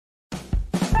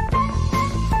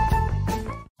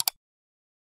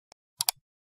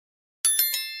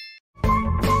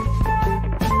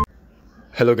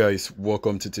Hello guys,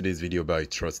 welcome to today's video by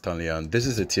Trust Stanley, and this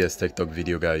is a TS Tech Talk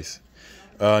video guys.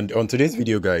 And on today's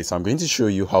video guys, I'm going to show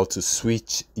you how to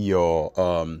switch your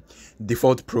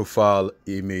default profile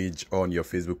image on your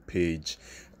Facebook page.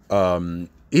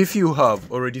 If you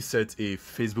have already set a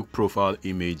Facebook profile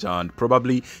image and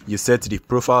probably you set the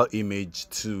profile image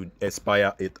to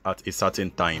expire it at a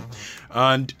certain time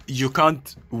and you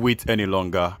can't wait any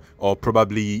longer, or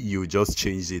probably you just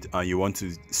changed it and you want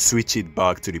to switch it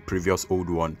back to the previous old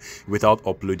one without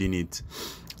uploading it,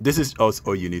 this is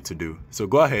all you need to do. So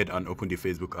go ahead and open the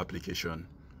Facebook application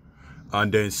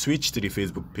and then switch to the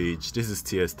Facebook page. This is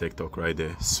TS Tech Talk right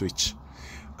there. Switch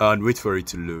and wait for it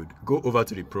to load. Go over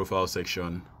to the profile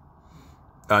section,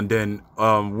 and then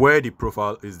where the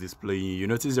profile is displaying, you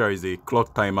notice there is a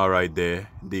clock timer right there.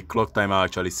 The clock timer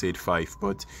actually said 5,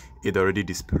 but it already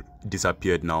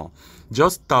disappeared now.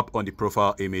 Just tap on the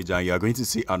profile image and you are going to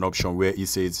see an option where it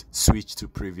says switch to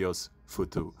previous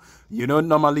photo. You know,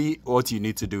 normally what you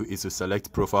need to do is to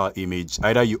select profile image.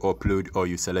 Either you upload or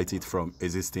you select it from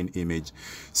existing image.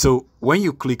 So when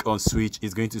you click on switch,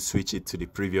 it's going to switch it to the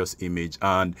previous image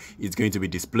and it's going to be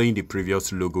displaying the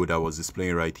previous logo that was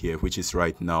displaying right here, which is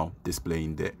right now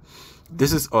displaying there.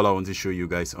 This is all I want to show you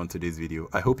guys on today's video.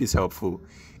 I hope it's helpful.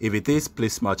 If it is,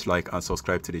 please smash like and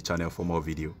subscribe to the channel for more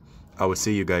video. I will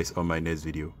see you guys on my next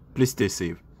video. Please stay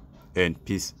safe and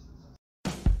peace.